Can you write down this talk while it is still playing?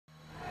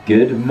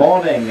Good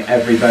morning,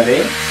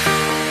 everybody.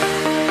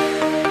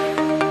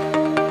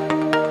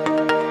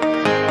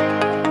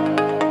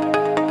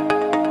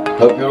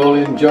 Hope you're all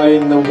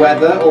enjoying the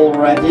weather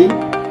already.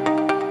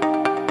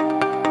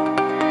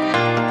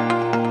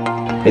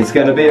 It's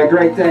going to be a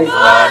great day.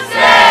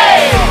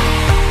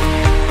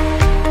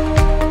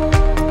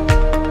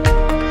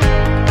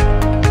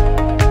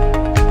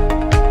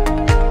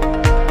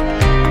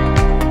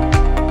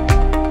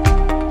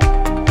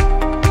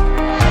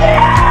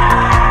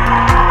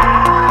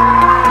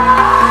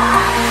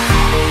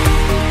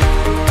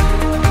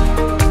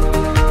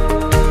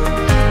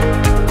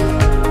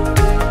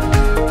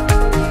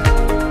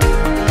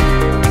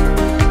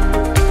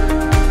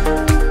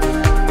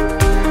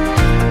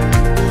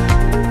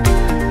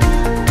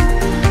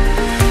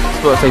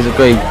 Sports Day is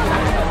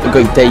a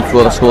great day for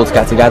all the school to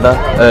get together.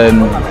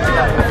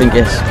 I think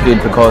it's good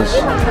because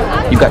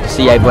you get to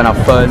see everyone have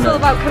fun. It's all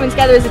about coming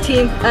together as a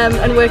team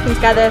and working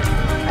together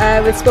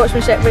with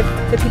sportsmanship with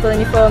the people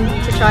in your form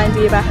to try and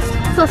do your best.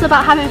 It's also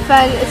about having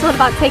fun, it's all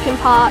about taking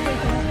part,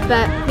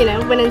 but you know,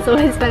 winning's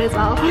always fun as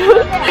well.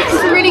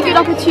 It's a really good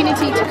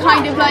opportunity to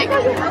kind of like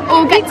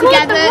all get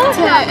together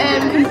to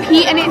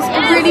compete, and it's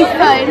a really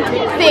fun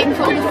thing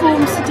for all the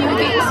forms to do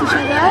against each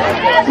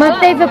other. My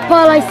favourite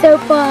part I so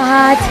far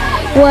had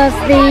was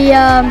the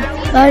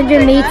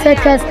 100 metre,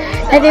 because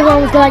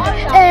everyone was like,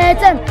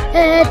 hit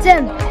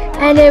him,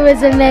 and it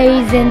was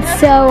amazing.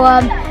 So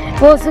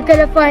we're also going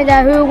to find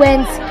out who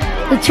wins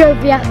the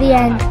trophy at the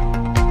end.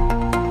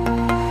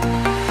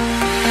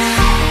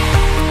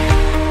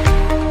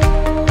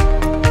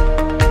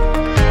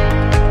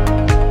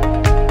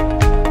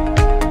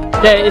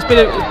 Yeah, it's been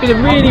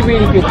a really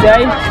good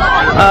day.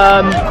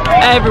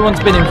 Everyone's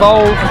been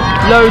involved.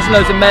 Loads and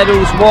loads of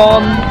medals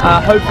won.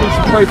 Hopefully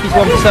some trophies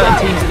won for certain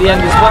teams at the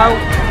end as well.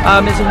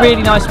 It's a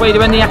really nice way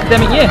to end the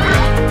academic year.